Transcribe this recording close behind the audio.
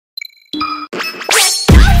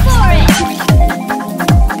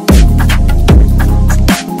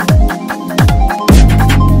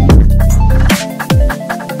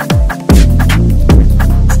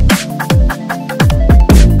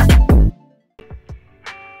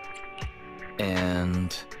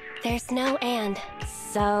And... There's no and.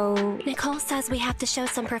 So... Nicole says we have to show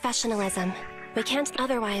some professionalism. We can't,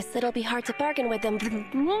 otherwise it'll be hard to bargain with them.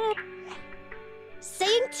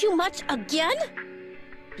 Saying too much again?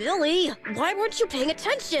 Billy, why weren't you paying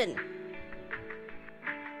attention?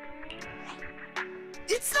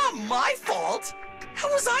 It's not my fault! How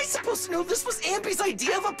was I supposed to know this was Ambi's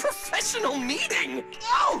idea of a professional meeting?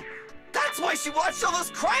 Oh! That's why she watched all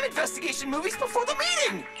those crime investigation movies before the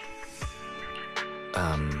meeting!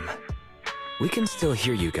 We can still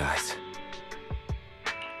hear you guys.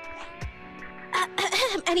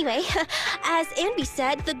 Anyway, as Ambi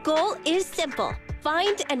said, the goal is simple.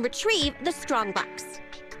 Find and retrieve the strongbox.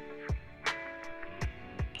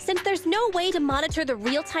 Since there's no way to monitor the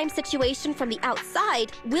real-time situation from the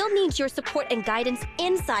outside, we'll need your support and guidance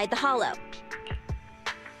inside the Hollow.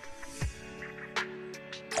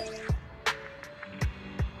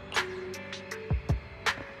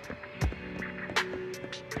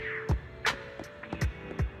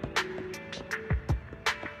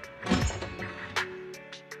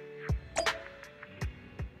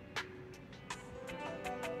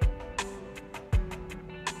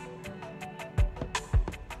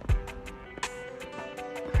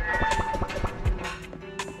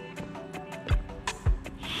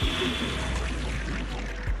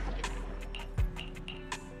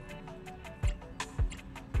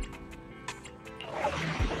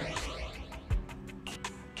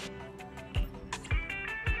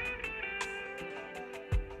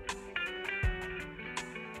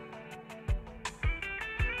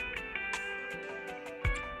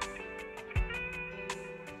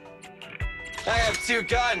 I have 2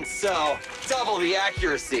 guns, so double the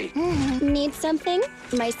accuracy. Need something?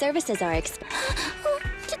 My services are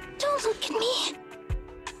Don't look at me.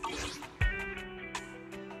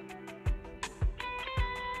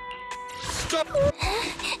 Stop!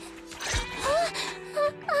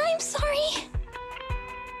 I'm sorry.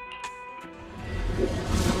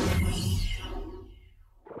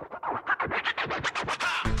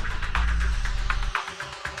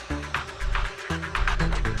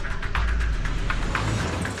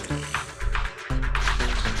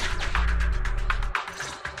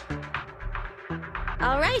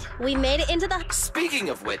 All right, we made it into the... Speaking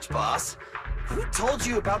of which, boss, who told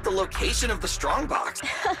you about the location of the strongbox?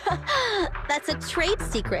 That's a trade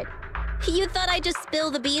secret. You thought I'd just spill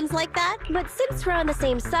the beans like that? But since we're on the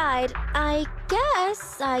same side, I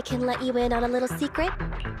guess I can let you in on a little secret.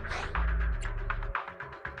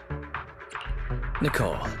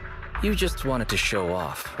 Nicole, you just wanted to show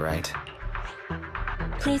off, right?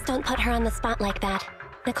 Please don't put her on the spot like that.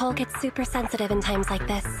 Nicole gets super sensitive in times like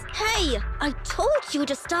this. Hey, I told you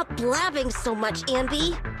to stop blabbing so much,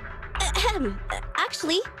 Ambi.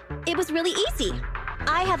 Actually, it was really easy.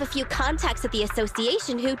 I have a few contacts at the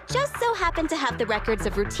association who just so happen to have the records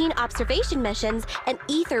of routine observation missions and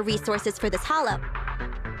ether resources for this hollow.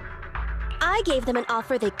 I gave them an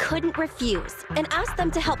offer they couldn't refuse and asked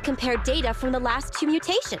them to help compare data from the last 2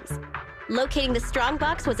 mutations. Locating the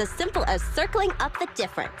strongbox was as simple as circling up the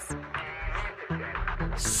difference.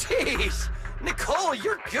 Jeez! Nicole,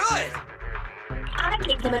 you're good! I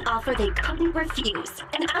gave them an offer they couldn't refuse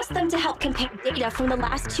and asked them to help compare data from the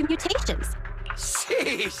last 2 mutations.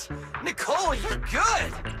 Jeez! Nicole, you're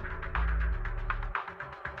good!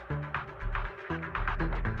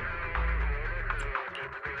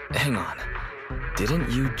 Hang on.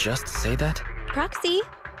 Didn't you just say that? Proxy,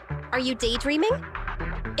 are you daydreaming?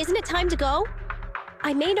 Isn't it time to go?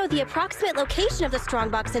 I may know the approximate location of the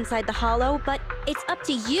strongbox inside the hollow, but it's up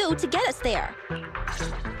to you to get us there.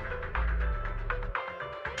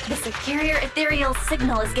 The superior ethereal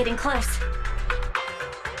signal is getting close.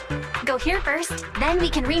 Go here first, then we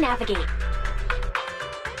can re-navigate.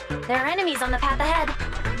 There are enemies on the path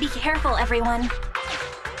ahead. Be careful, everyone.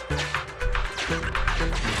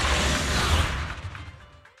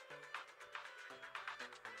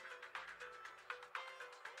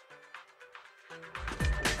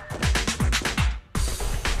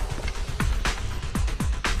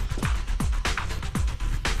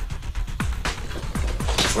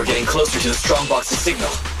 We're getting closer to the strongbox's signal.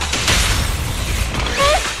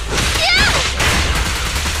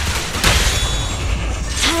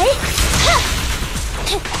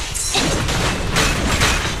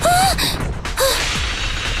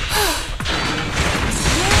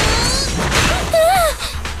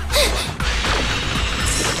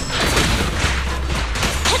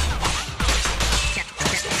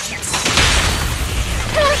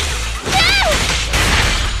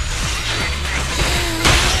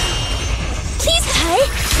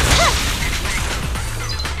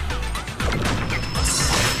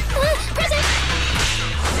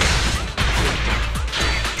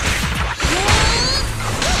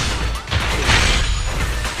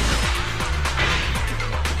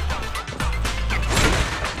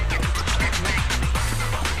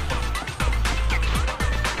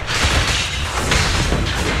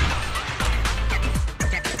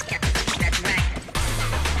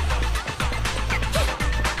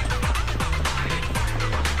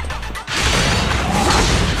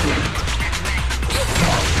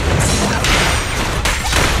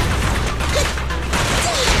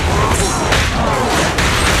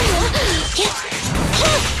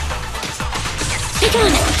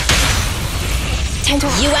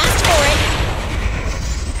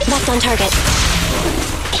 on target.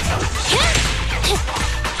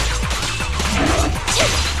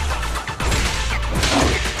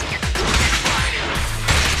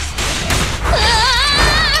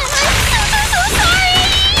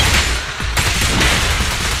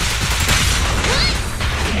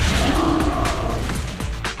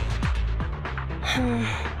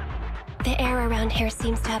 The air around here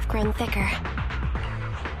seems to have grown thicker.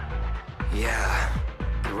 Yeah,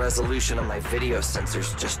 the resolution on my video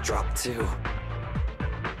sensors just dropped too.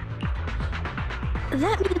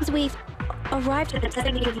 That means we've arrived at the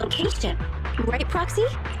designated location. Right, Proxy?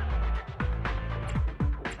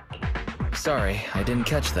 Sorry, I didn't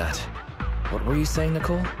catch that. What were you saying,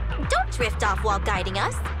 Nicole? Don't drift off while guiding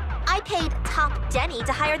us. I paid Top Denny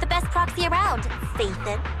to hire the best proxy around,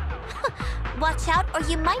 Fathan. Watch out, or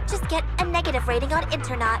you might just get a negative rating on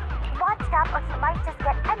Internet. Watch out, or you might just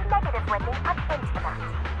get a negative rating on Internet.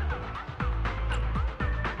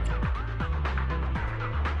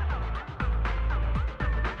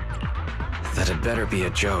 That had better be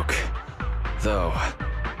a joke. Though,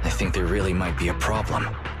 I think there really might be a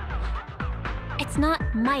problem. It's not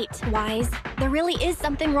might, Wise. There really is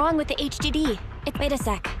something wrong with the HDD. Wait a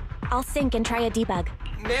sec. I'll sync and try a debug.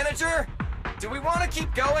 Manager, do we want to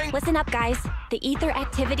keep going? Listen up, guys. The ether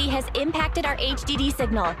activity has impacted our HDD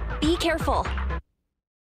signal. Be careful.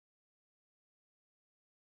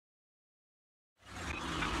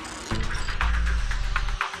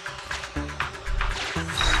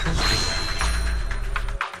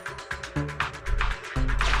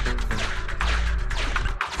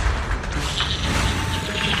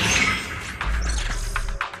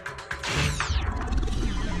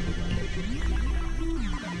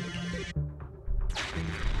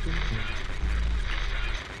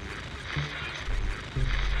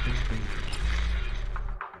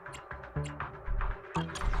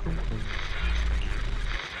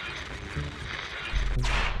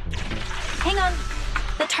 Hang on.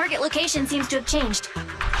 The target location seems to have changed.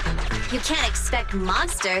 You can't expect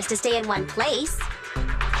monsters to stay in one place.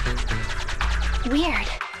 Weird.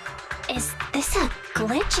 Is this a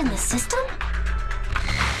glitch in the system?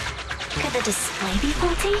 Could the display be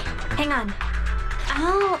faulty? Hang on.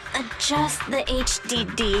 I'll adjust the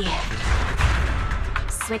HDD.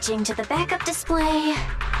 Switching to the backup display.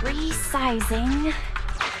 Resizing.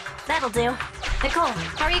 That'll do. Nicole,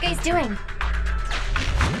 how are you guys doing?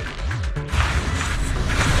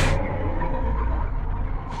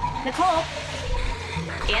 Nicole?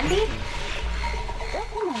 Andy?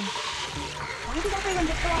 Why did everyone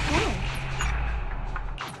just go offline?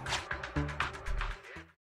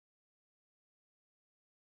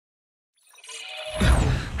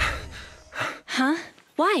 Huh?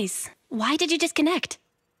 Wise, why did you disconnect?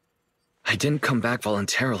 I didn't come back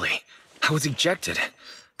voluntarily. I was ejected.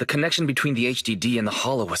 The connection between the HDD and the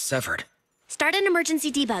hollow was severed. Start an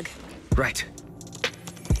emergency debug. Right.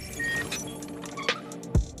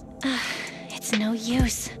 It's no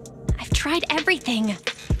use. I've tried everything.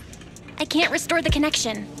 I can't restore the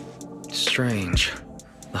connection. Strange.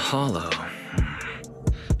 The hollow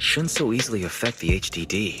shouldn't so easily affect the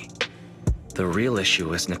HDD. The real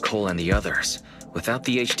issue is Nicole and the others. Without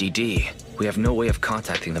the HDD, we have no way of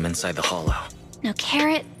contacting them inside the hollow. No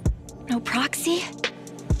carrot, no proxy.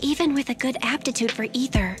 Even with a good aptitude for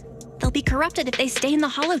ether, they'll be corrupted if they stay in the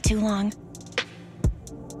hollow too long.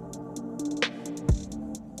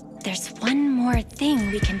 There's one more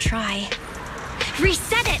thing we can try.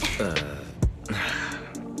 Reset it!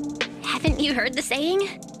 Haven't you heard the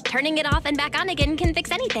saying? Turning it off and back on again can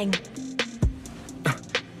fix anything.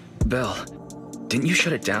 Belle, didn't you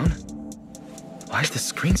shut it down? Why is the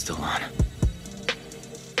screen still on?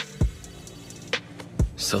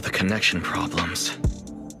 So the connection problems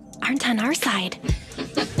aren't on our side.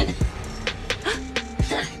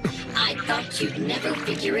 I thought you'd never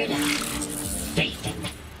figure it out. Fathan.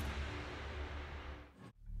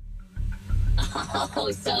 Oh,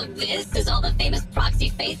 so this is all the famous proxy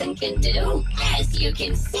Fathan can do? As you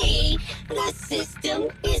can see, the system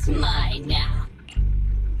is mine now.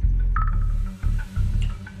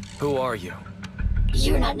 Who are you?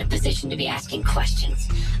 You're not in a position to be asking questions.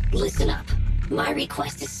 Listen up. My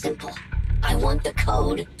request is simple. I want the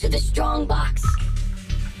code to the strong box.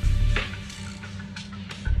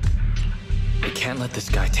 We can't let this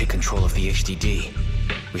guy take control of the HDD.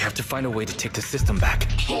 We have to find a way to take the system back.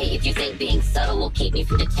 Hey, if you think being subtle will keep me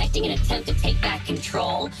from detecting an attempt to take back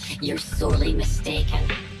control, you're sorely mistaken.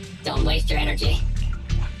 Don't waste your energy.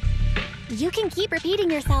 You can keep repeating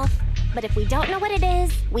yourself, but if we don't know what it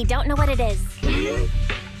is, we don't know what it is.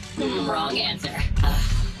 Wrong answer.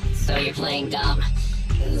 So you're playing dumb.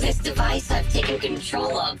 This device I've taken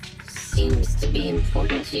control of seems to be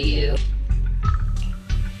important to you.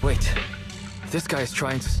 Wait, this guy's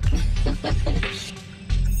trying to...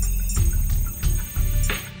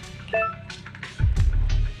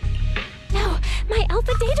 No, my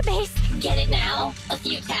Alpha database! Get it now? A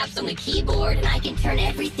few taps on the keyboard and I can turn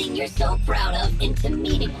everything you're so proud of into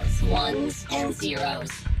meaningless ones and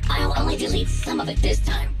zeros. I'll only delete some of it this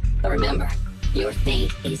time. But remember, your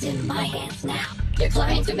fate is in my hands now. Your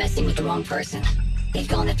clients are messing with the wrong person. They've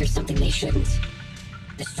gone after something they shouldn't.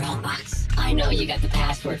 The Strongbox. I know you got the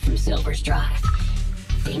password from Silver's drive.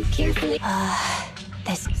 Think carefully.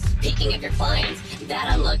 Speaking of your clients,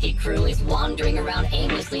 that unlucky crew is wandering around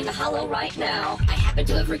aimlessly in the Hollow right now. I happen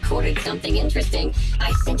to have recorded something interesting.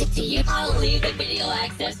 I sent it to you. I'll leave the video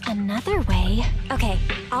access. Another way? Okay,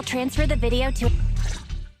 I'll transfer the video to...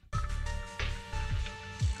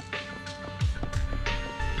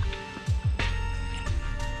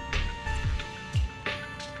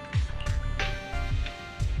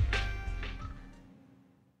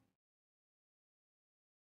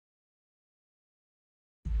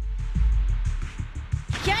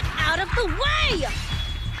 Get out of the way!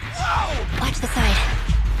 Whoa! Watch the side.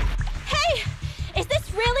 Hey! Is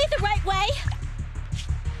this really the right way?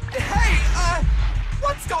 Hey,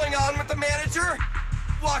 what's going on with the manager?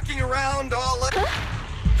 Walking around all like...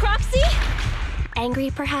 Proxy?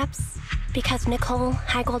 Angry, perhaps? Because Nicole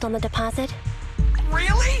haggled on the deposit?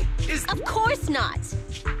 Really? Of course not!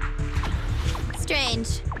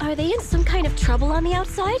 Strange. Are they in some kind of trouble on the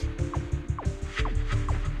outside?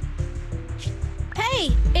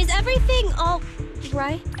 Hey, is everything all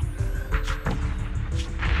right?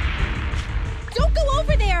 Don't go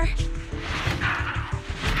over there!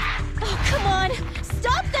 Oh, come on!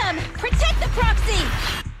 Stop them! Protect the Proxy!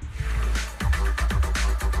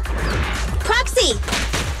 Proxy!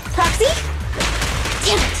 Proxy?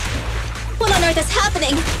 Damn it! What on earth is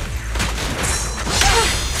happening?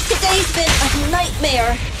 Today's been a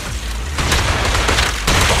nightmare.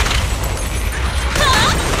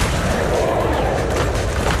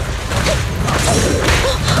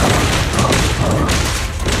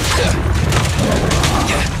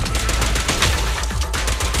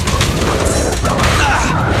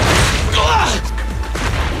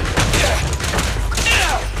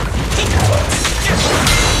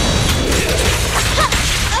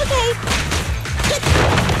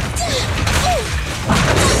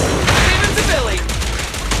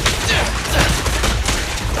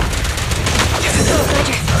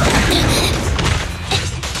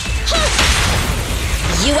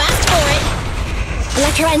 You asked for it!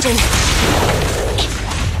 Electro engine!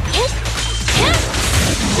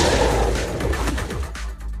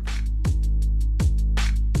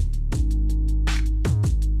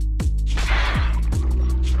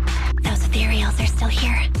 Those ethereals are still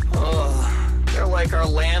here. Oh, they're like our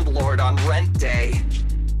landlord on rent day.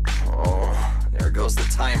 Oh, there goes the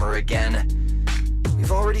timer again.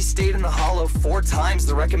 We've already stayed in the Hollow 4 times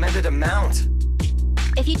the recommended amount.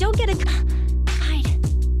 If you don't get a... Hide.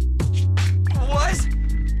 What?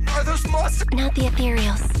 Are those monsters? Not the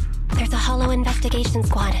ethereals. There's a Hollow investigation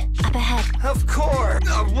squad up ahead. Of course.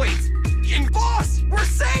 Wait. Boss, we're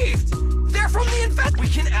saved. They're from the invest. We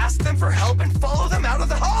can ask them for help and follow them out of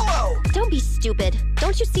the Hollow. Don't be stupid.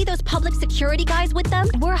 Don't you see those public security guys with them?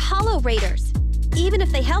 We're Hollow Raiders. Even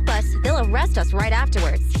if they help us, they'll arrest us right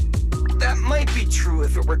afterwards. That might be true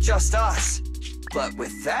if it were just us. But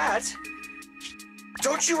with that...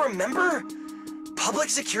 Don't you remember? Public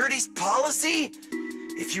security's policy?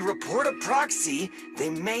 If you report a proxy, they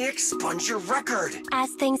may expunge your record.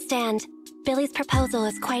 As things stand, Billy's proposal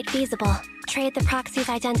is quite feasible. Trade the proxy's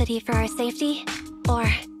identity for our safety, or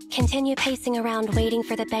continue pacing around waiting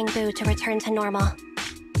for the Bangbu to return to normal.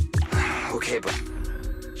 Okay, but...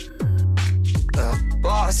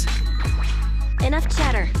 boss... Enough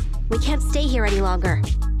chatter. We can't stay here any longer.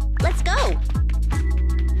 Let's go!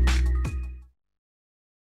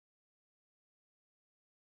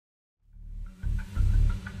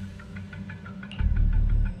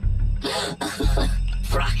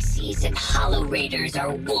 Proxies and Hollow Raiders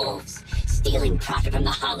are wolves, stealing profit from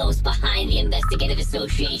the Hollows behind the investigative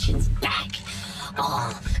association's back,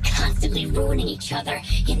 all constantly ruining each other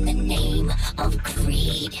in the name of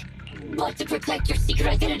greed. But to protect your secret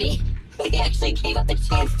identity, they actually gave up the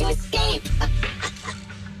chance to escape.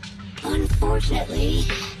 Unfortunately,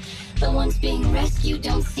 the ones being rescued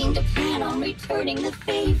don't seem to plan on returning the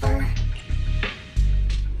favor.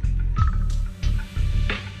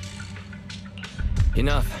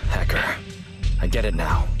 Enough, hacker. I get it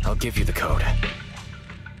now. I'll give you the code.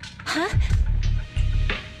 Huh?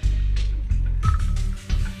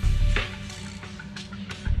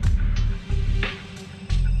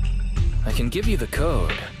 I can give you the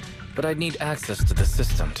code, but I'd need access to the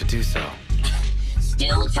system to do so.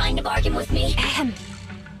 Still trying to bargain with me?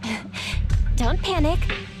 Don't panic.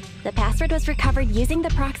 The password was recovered using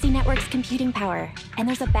the proxy network's computing power, and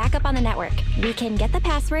there's a backup on the network. We can get the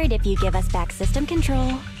password if you give us back system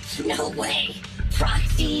control. No way.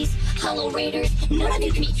 Proxies, Hollow Raiders, none of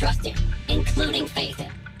you can be trusted, including Phaethon.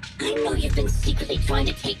 I know you've been secretly trying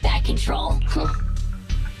to take back control. Huh.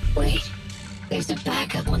 Wait, there's a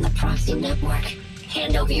backup on the proxy network.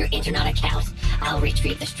 Hand over your internet account. I'll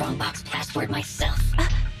retrieve the Strongbox password myself.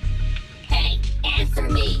 Hey, answer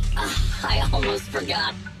me. I almost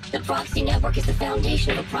forgot. The proxy network is the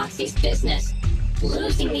foundation of a proxy's business.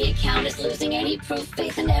 Losing the account is losing any proof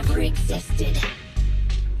Phaethon ever existed.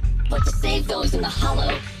 But to save those in the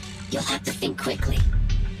Hollow, you'll have to think quickly.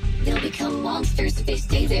 They'll become monsters if they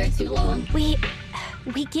stay there too long. We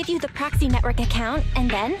give you the proxy network account, and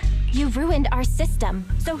then you ruined our system.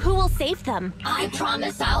 So who will save them? I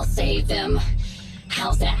promise I'll save them.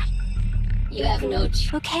 How's that? You have no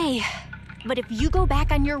choice. Okay, but if you go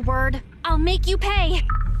back on your word, I'll make you pay.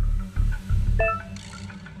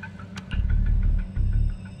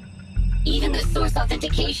 Even the source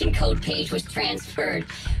authentication code page was transferred.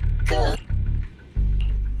 Good.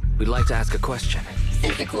 We'd like to ask a question.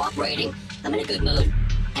 Since you're cooperating, I'm in a good mood.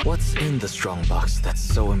 What's in the Strongbox that's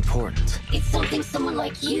so important? It's something someone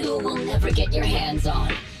like you will never get your hands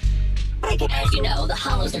on. As you know, the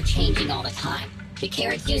Hollows are changing all the time. The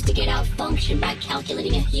carrots used to get out function by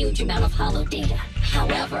calculating a huge amount of Hollow data.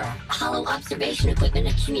 However, Hollow observation equipment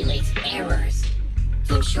accumulates errors.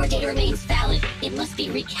 To ensure data remains valid, it must be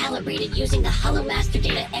recalibrated using the Hollow master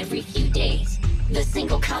data every few days. The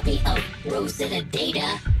single copy of Rosetta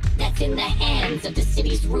data that's in the hands of the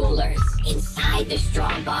city's rulers. Inside the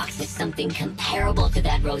Strongbox is something comparable to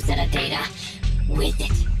that Rosetta data. With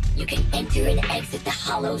it, you can enter and exit the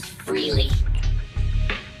Hollows freely.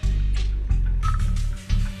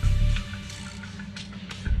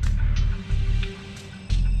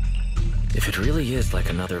 If it really is like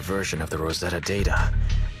another version of the Rosetta data,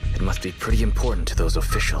 it must be pretty important to those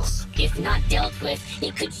officials. If not dealt with,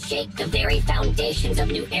 it could shake the very foundations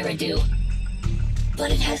of New Eridu. But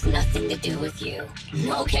it has nothing to do with you.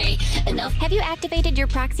 Okay, enough. Have you activated your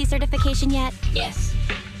proxy certification yet? Yes.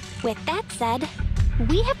 With that said,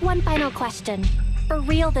 we have one final question. For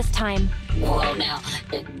real this time. Whoa now,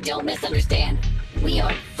 don't misunderstand. We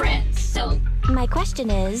aren't friends, so... My question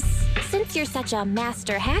is, since you're such a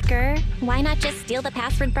master hacker, why not just steal the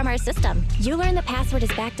password from our system? You learn the password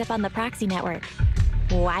is backed up on the proxy network.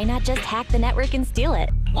 Why not just hack the network and steal it?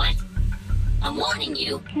 What? I'm warning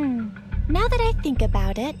you. Now that I think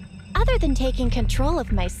about it, other than taking control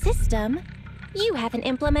of my system, you haven't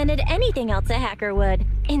implemented anything else a hacker would.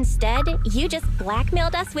 Instead, you just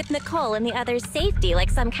blackmailed us with Nicole and the others' safety like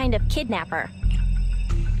some kind of kidnapper.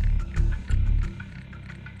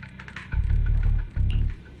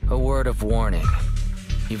 A word of warning.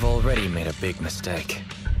 You've already made a big mistake.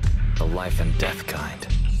 The life and death kind.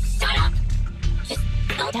 Shut up! Just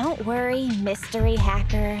Don't worry, mystery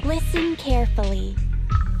hacker. Listen carefully.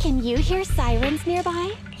 Can you hear sirens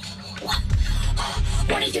nearby?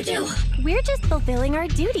 What did you do? We're just fulfilling our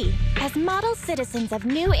duty as model citizens of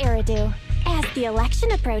New Eridu. As the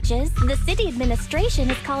election approaches, the city administration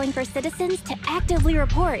is calling for citizens to actively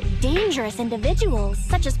report dangerous individuals,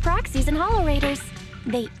 such as proxies and Hollow Raiders.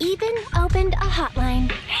 They even opened a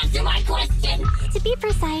hotline. Answer my question! To be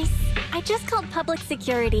precise, I just called public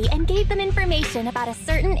security and gave them information about a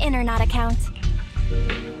certain internet account.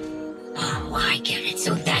 Oh, I get it,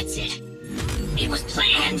 so that's it. It was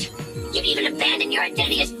planned. You'd even abandon your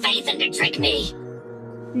identity as Phaethon to trick me.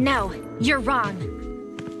 No, you're wrong.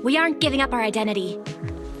 We aren't giving up our identity.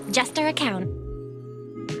 Just our account.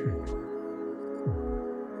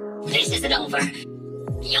 This isn't over.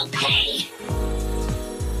 You'll pay.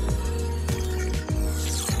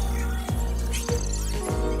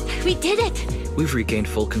 We did it! We've regained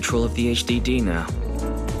full control of the HDD now.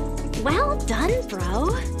 Well done, bro.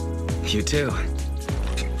 You too.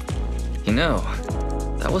 You know,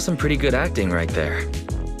 that was some pretty good acting right there.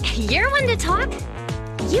 You're one to talk.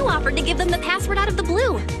 You offered to give them the password out of the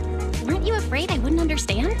blue. Weren't you afraid I wouldn't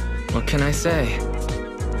understand? What can I say?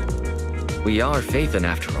 We are Phaethon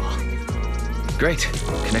after all. Great,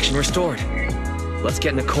 connection restored. Let's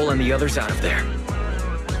get Nicole and the others out of there.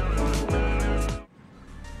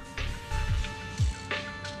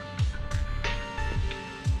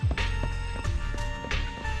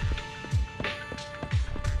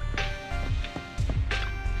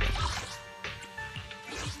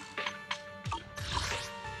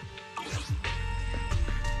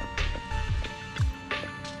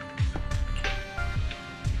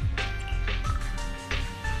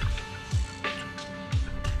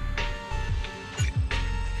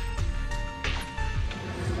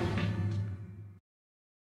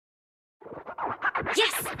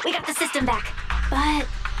 We got the system back. But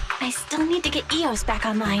I still need to get EOS back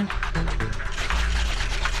online.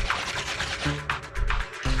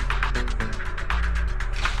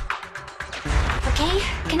 Okay,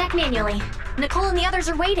 connect manually. Nicole and the others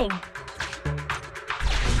are waiting.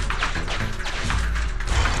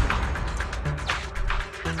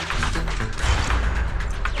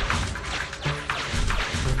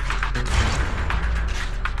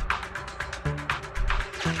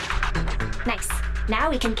 Nice. Now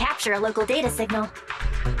we can capture a local data signal.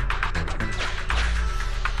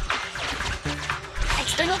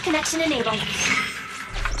 External connection enabled.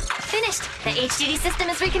 Finished! The HDD system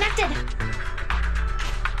is reconnected.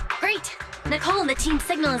 Great! Nicole and the team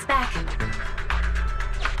signal is back.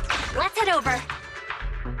 Let's head over.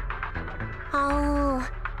 Oh,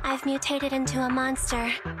 I've mutated into a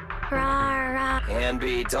monster. Rah, rah.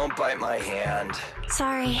 Anby, don't bite my hand.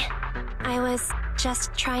 Sorry. I was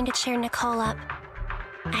just trying to cheer Nicole up.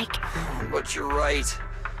 But you're right.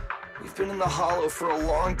 We've been in the Hollow for a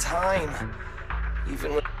long time.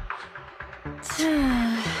 Even with...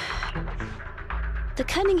 The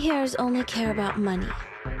cunning hairs only care about money.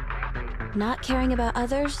 Not caring about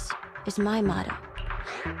others is my motto.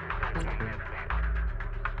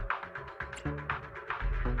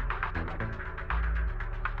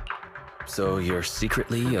 So you're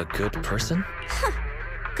secretly a good person?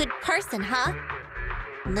 Good person, huh?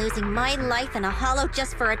 Losing my life in a Hollow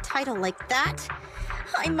just for a title like that?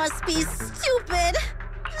 I must be stupid!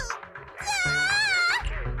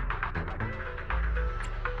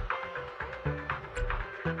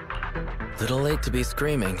 Little late to be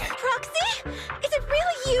screaming. Proxy? Is it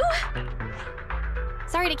really you?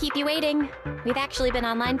 Sorry to keep you waiting. We've actually been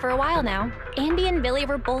online for a while now. Andy and Billy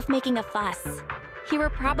were both making a fuss. You were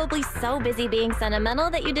probably so busy being sentimental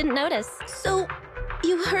that you didn't notice. So,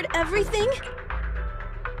 you heard everything?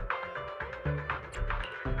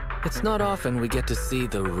 It's not often we get to see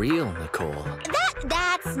the real Nicole.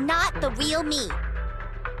 That's not the real me.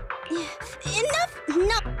 Enough!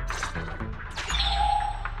 No.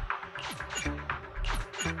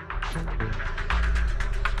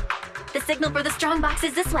 The signal for the strongbox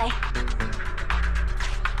is this way.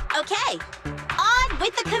 Okay, on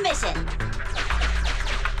with the commission.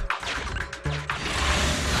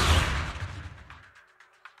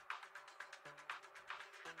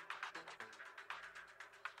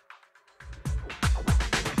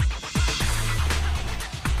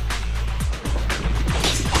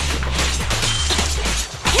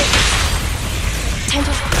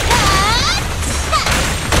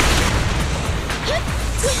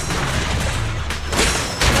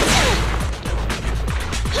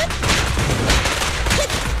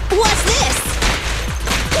 What's this?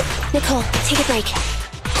 Nicole, take a break.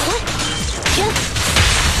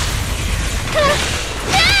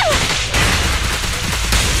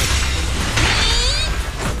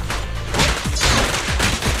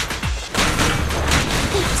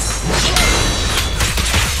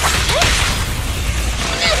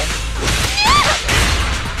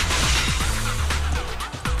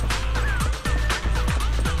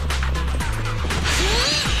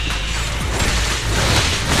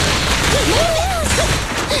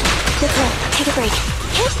 Nicole, take a break.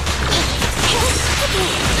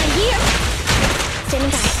 I'm here. Standing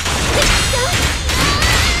by.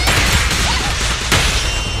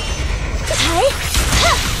 Okay.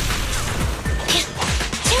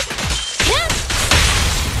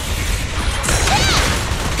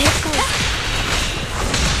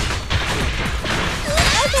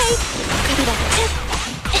 Copy that.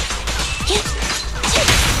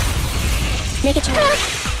 Make a turn.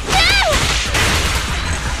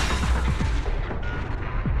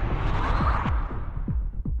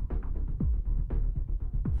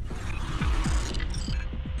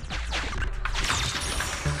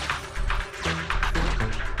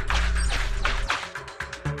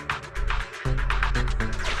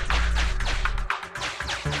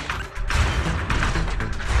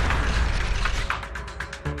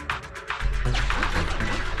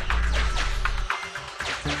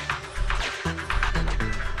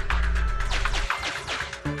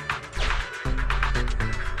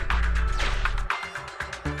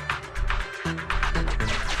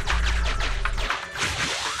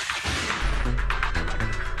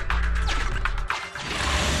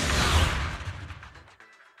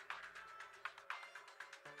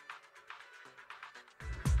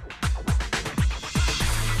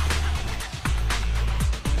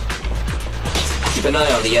 Keep an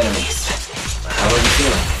eye on the enemies. How are you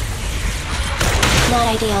feeling? Not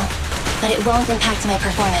ideal, but it won't impact my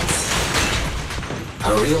performance.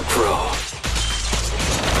 A real pro.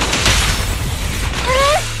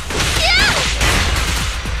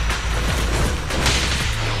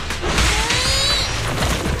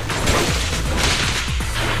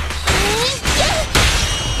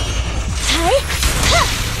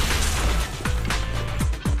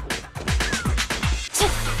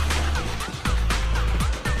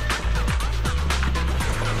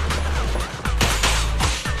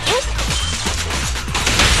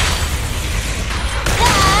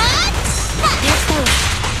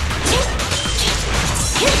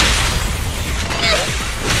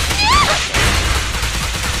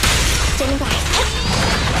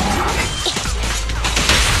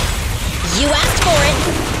 You asked for it.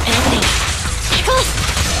 Anything. Pickle.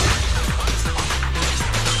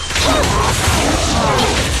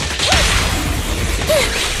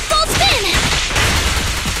 Full spin.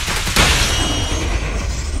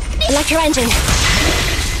 Electro engine.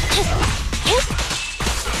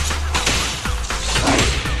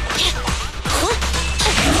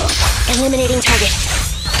 Eliminating target.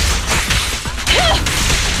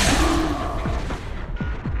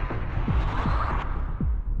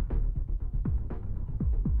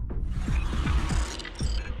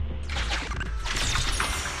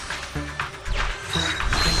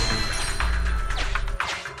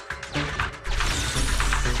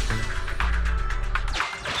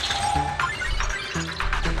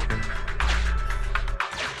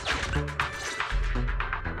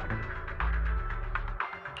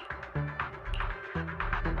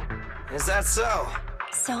 Is that so?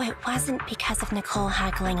 So it wasn't because of Nicole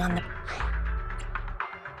haggling on the...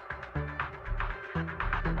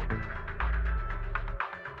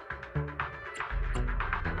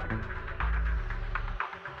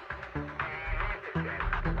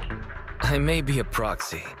 I may be a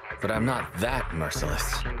proxy, but I'm not that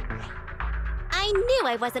merciless. I knew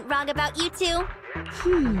I wasn't wrong about you two.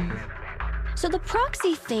 So the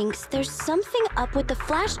proxy thinks there's something up with the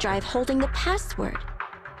flash drive holding the password.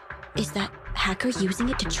 Is that hacker using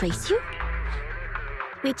it to trace you?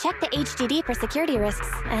 We checked the HDD for security risks,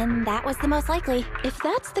 and that was the most likely. If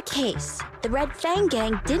that's the case, the Red Fang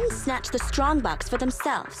gang didn't snatch the strongbox for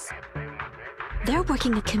themselves. They're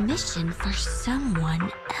working a commission for someone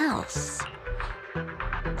else.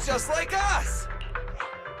 Just like us!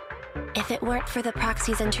 If it weren't for the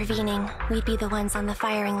proxies intervening, we'd be the ones on the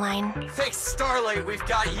firing line. Thanks, Starlight, we've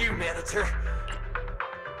got you, Manager.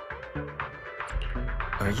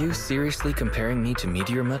 Are you seriously comparing me to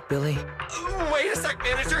Meteor Mutt, Billy? Wait a sec,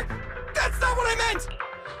 Manager! That's not what I meant!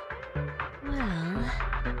 Well,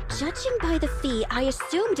 judging by the fee, I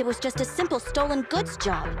assumed it was just a simple stolen goods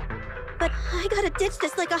job. But I gotta ditch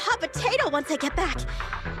this like a hot potato once I get back.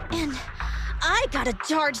 And I gotta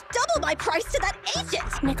charge double my price to that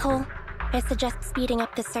agent! Nicole, I suggest speeding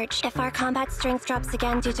up the search. If our combat strength drops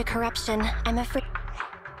again due to corruption, I'm afraid...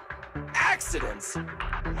 Accidents?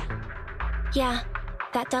 Yeah,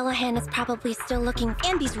 that Dullahan is probably still looking...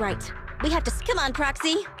 Andy's right. We have to... Come on,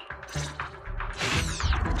 Proxy.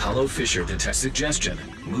 Hollow fissure detects suggestion.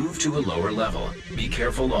 Move to a lower level. Be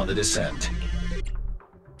careful on the descent.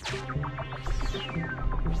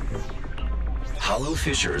 Hollow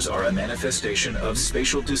fissures are a manifestation of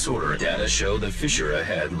spatial disorder. Data show the fissure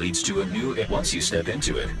ahead leads to a new... Once you step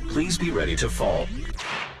into it, please be ready to fall.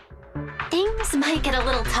 Things might get a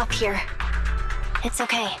little tough here. It's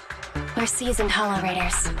okay. We're seasoned Hollow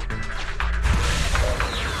Raiders.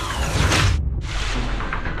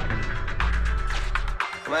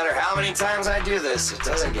 No matter how many times I do this, it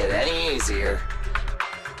doesn't get any easier.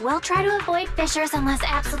 We'll try to avoid fissures unless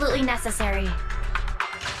absolutely necessary.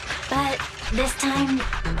 But this time,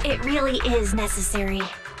 it really is necessary.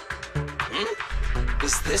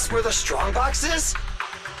 Is this where the strongbox is?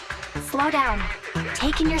 Slow down.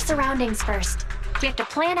 Take in your surroundings first. We have to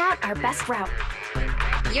plan out our best route.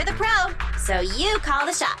 You're the pro, so you call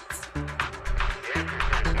the shots.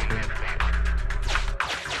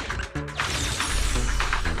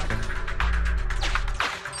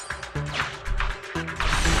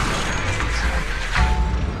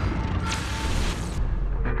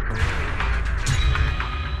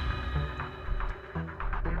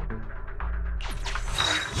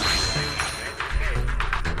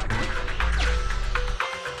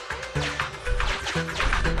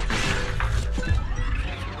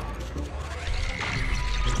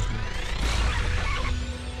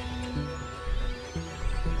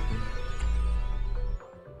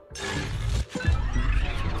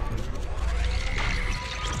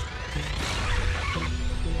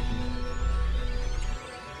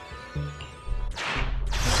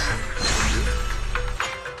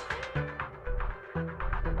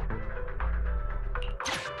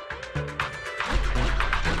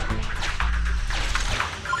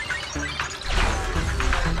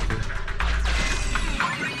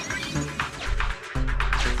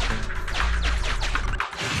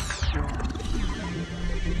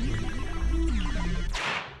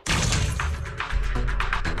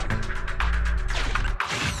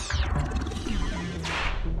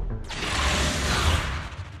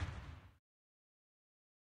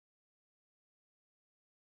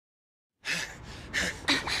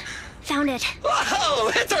 Found it. Whoa,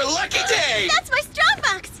 it's our lucky day! That's my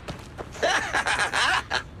strongbox!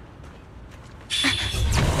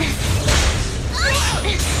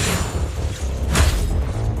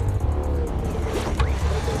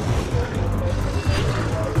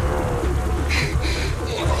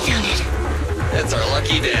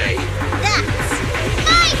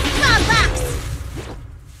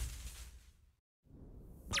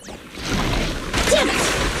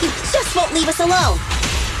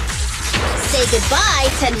 Say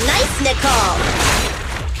goodbye to nice Nicole.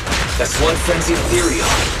 That's one frenzy ethereal.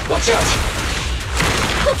 Watch out!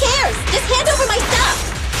 Who cares? Just hand over my stuff.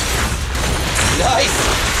 Nice!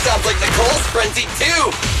 Sounds like Nicole's frenzied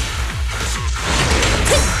too!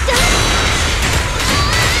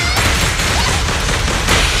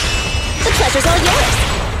 The pleasure's all yours.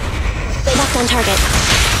 Locked on target.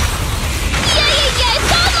 Yeah,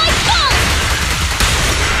 it's all my fault!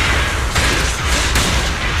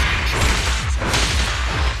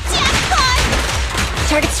 Jackpot!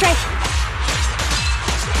 Target strike.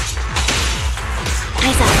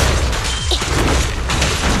 Eyes up.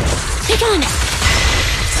 Pick on.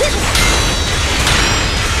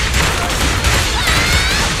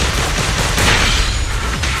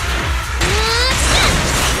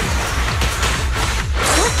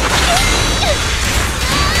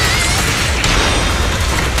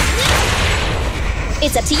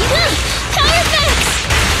 It's up to you. Power Vex!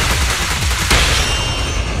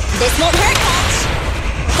 This won't hurt much.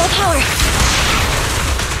 Full power.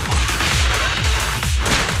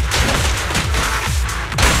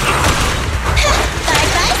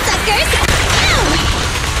 Bye-bye, suckers.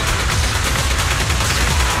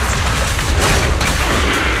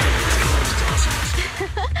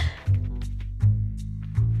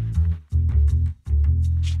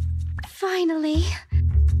 Finally.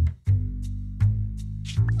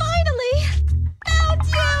 Found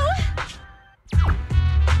you! A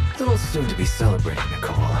little soon to be celebrating,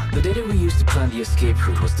 Nicole. The data we used to plan the escape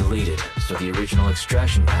route was deleted, so the original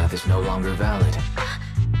extraction path is no longer valid.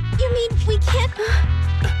 You mean we can't...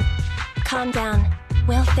 Calm down.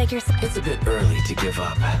 We'll figure some... It's a bit early to give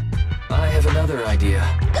up. I have another idea.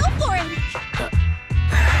 Go for it!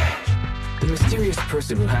 The mysterious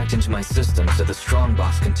person who hacked into my system said the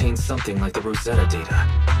strongbox contains something like the Rosetta data.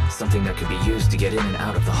 Something that could be used to get in and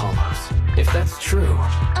out of the hollows. If that's true...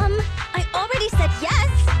 I already said yes!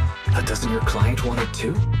 But doesn't your client want it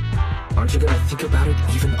too? Aren't you gonna think about it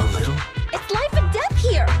even a little? It's life and death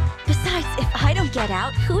here! Besides, if I don't get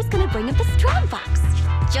out, who's gonna bring up the strongbox?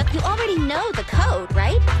 You already know the code,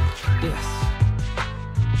 right? Yes.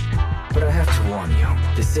 But I have to warn you,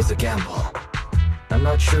 this is a gamble. I'm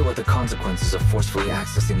not sure what the consequences of forcefully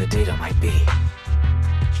accessing the data might be.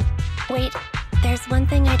 Wait, there's one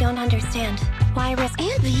thing I don't understand. Why risk...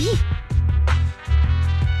 Abby!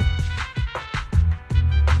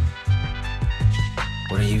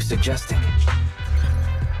 What are you suggesting?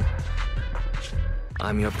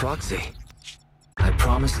 I'm your proxy. I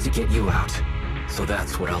promised to get you out, so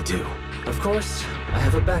that's what I'll do. Of course, I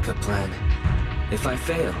have a backup plan. If I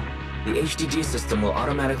fail, the HDD system will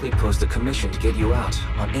automatically post a commission to get you out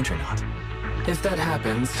on Internet. If that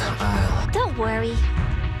happens, I'll... Don't worry.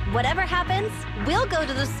 Whatever happens, we'll go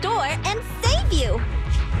to the store and save you!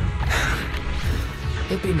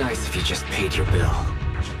 It'd be nice if you just paid your bill.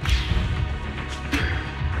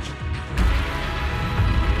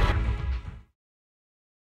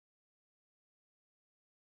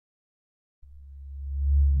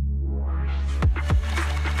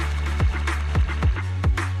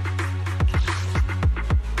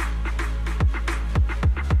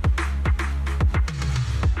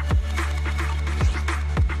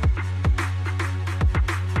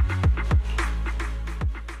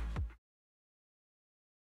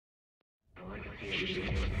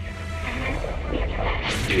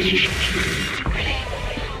 It's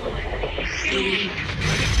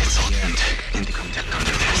the end. Indigo depth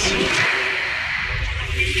under this.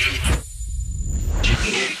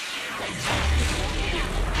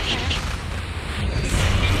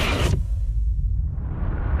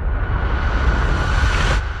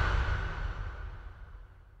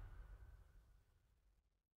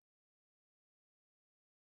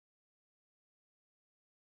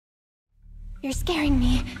 You're scaring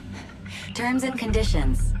me. Terms and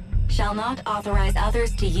conditions. Shall not authorize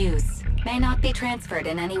others to use. May not be transferred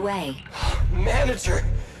in any way. Manager!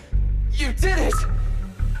 You did it!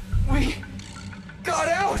 We got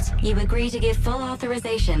out! You agree to give full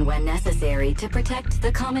authorization when necessary to protect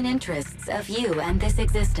the common interests of you and this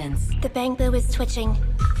existence. The Bangbu is twitching.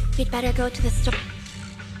 We'd better go to the store.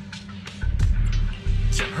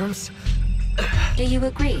 Terms? Do you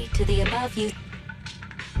agree to the above use?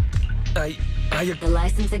 I The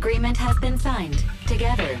license agreement has been signed.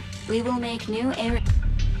 Together, we will make new air...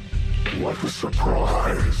 What a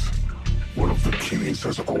surprise. One of the keys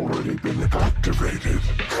has already been activated.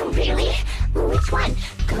 Oh, really? Which one?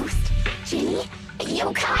 Ghost? Genie?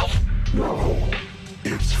 Yokai? No,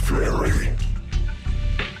 it's Fairy.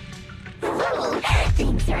 Ooh,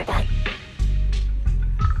 things are about...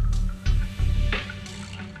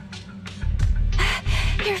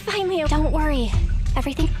 You're finally... Don't worry.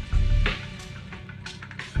 Everything...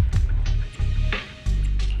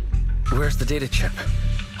 Where's the data chip?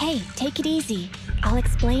 Hey, take it easy. I'll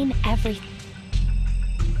explain everything.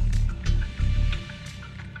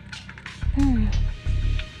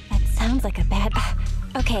 That sounds like a bad...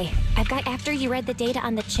 Okay, I've got after you read the data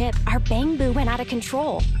on the chip, our Bang Boo went out of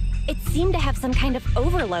control. It seemed to have some kind of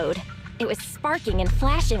overload. It was sparking and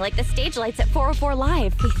flashing like the stage lights at 404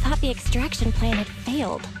 Live. We thought the extraction plan had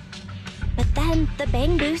failed. But then, the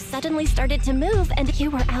Bang Boo suddenly started to move and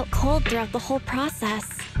you were out cold throughout the whole process.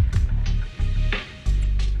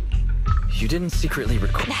 You didn't secretly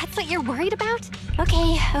record... That's what you're worried about?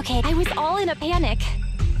 Okay. I was all in a panic.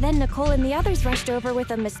 Then Nicole and the others rushed over with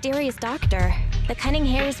a mysterious doctor. The Cunning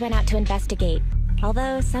Hares went out to investigate.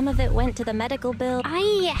 Although some of it went to the medical bill,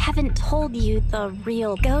 I haven't told you the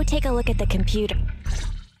real... Go take a look at the computer.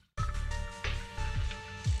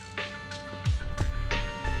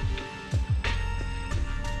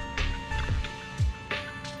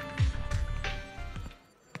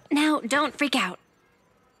 Now, don't freak out.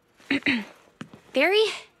 Barry,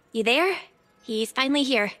 you there? He's finally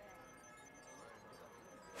here.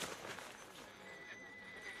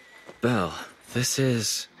 Belle, this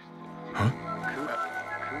is... Huh?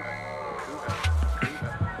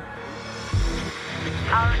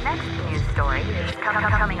 Our next news story is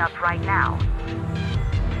coming up right now.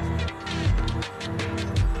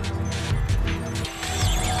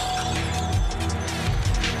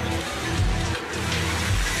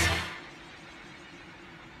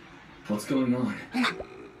 What's going on?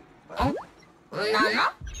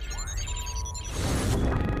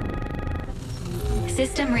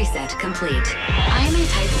 System reset complete. I am a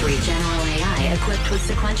Type 3 General AI equipped with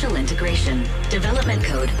sequential integration. Development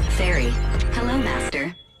code, Fairy. Hello,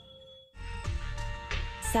 Master.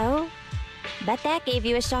 So, bet that gave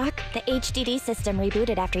you a shock. The HDD system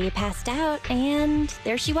rebooted after you passed out, and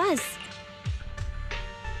there she was.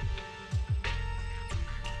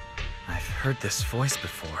 I've heard this voice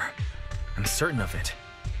before. I'm certain of it.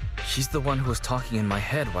 She's the one who was talking in my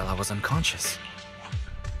head while I was unconscious.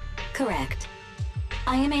 Correct.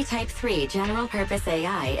 I am a Type 3 general-purpose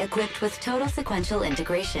AI equipped with total sequential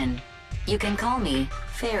integration. You can call me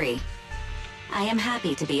Fairy. I am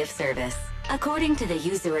happy to be of service. According to the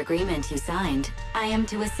user agreement you signed, I am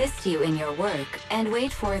to assist you in your work and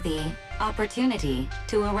wait for the opportunity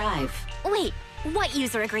to arrive. Wait, what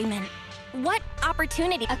user agreement? What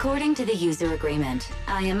opportunity? According to the user agreement,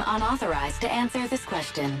 I am unauthorized to answer this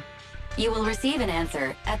question. You will receive an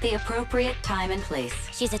answer at the appropriate time and place.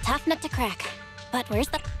 She's a tough nut to crack. But where's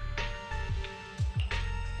the...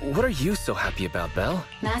 What are you so happy about, Belle?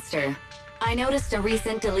 Master, I noticed a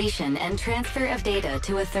recent deletion and transfer of data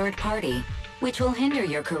to a third party, which will hinder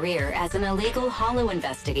your career as an illegal holo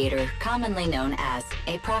investigator, commonly known as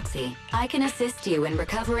a proxy. I can assist you in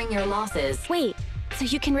recovering your losses. Wait, so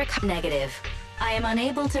you can Negative. I am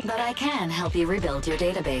unable to, but I can help you rebuild your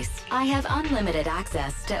database. I have unlimited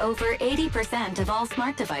access to over 80% of all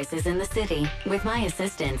smart devices in the city. With my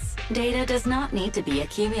assistance, data does not need to be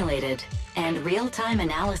accumulated, and real-time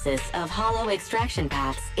analysis of holo extraction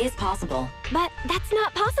paths is possible. But that's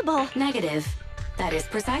not possible. Negative. That is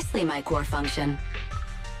precisely my core function.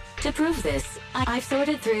 To prove this, I've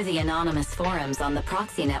sorted through the anonymous forums on the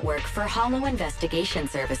proxy network for holo investigation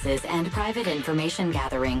services and private information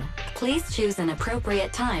gathering. Please choose an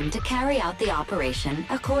appropriate time to carry out the operation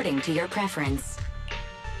according to your preference.